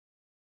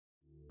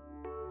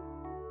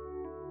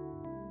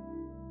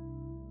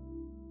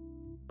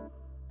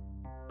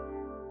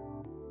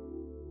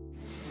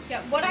Yeah,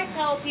 what I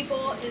tell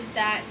people is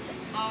that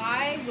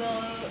I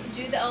will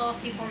do the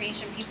LLC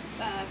formation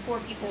for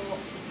people.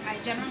 I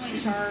generally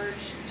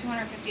charge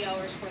 $250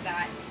 for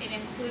that. It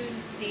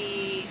includes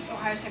the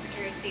Ohio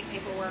Secretary of State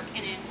paperwork,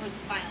 and it includes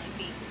the filing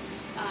fee.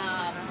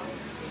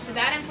 So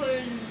that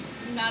includes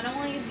not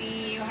only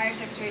the Ohio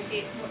Secretary of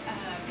State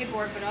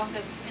paperwork, but also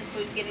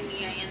includes getting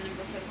the EIN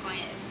number for the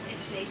client if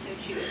they so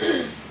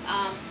choose.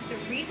 The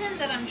reason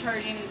that I'm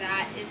charging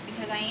that is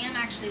because I am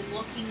actually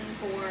looking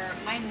for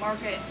my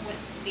market with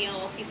the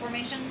LLC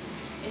formation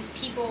is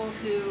people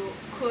who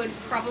could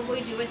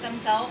probably do it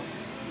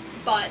themselves,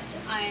 but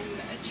I'm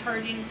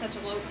charging such a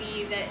low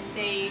fee that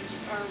they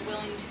are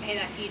willing to pay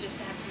that fee just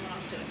to have someone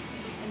else do it.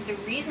 And the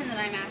reason that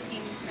I'm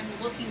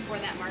looking for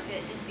that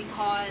market is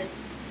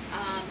because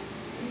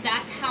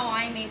that's how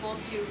I'm able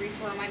to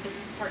refer my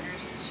business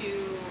partners to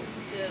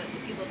the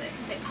people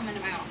that come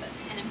into my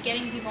office. And I'm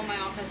getting people in my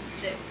office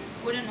that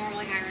wouldn't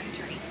normally hire an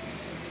attorney.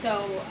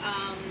 So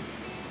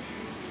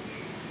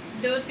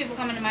those people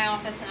come into my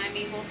office, and I'm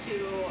able to,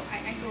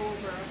 I go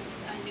over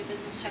a new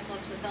business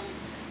checklist with them.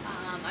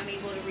 I'm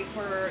able to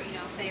refer,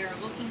 if they are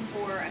looking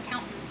for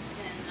accountants,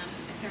 and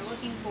if they're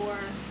looking for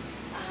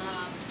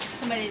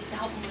somebody to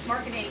help them with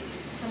marketing,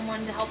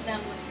 someone to help them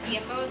with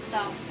CFO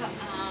stuff,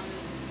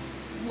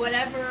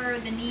 whatever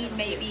the need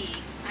may be,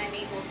 I'm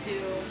able to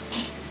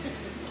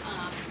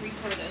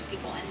refer those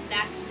people, and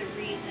that's the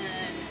reason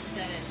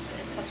that it's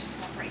such a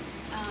small price.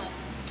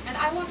 And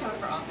I walked out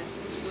of her office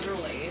with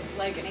literally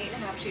like an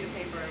 8.5 sheet of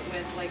paper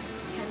with like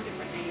 10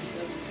 different names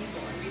of people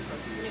and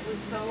resources, and it was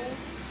so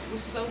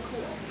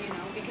cool,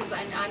 because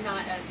I'm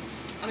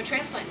a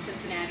transplant in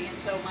Cincinnati, and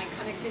so my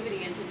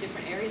connectivity into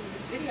different areas of the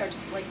city are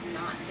just like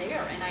not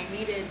there, and I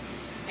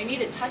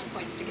needed touch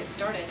points to get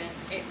started, and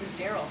it was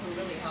Daryle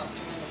who really helped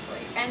tremendously,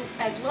 and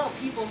as well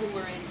people who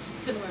were in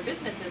similar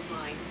business as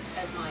mine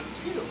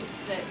too,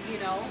 that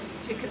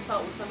to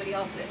consult with somebody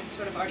else that had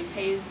sort of already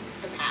paved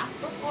the path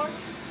before.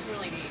 It's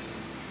really neat.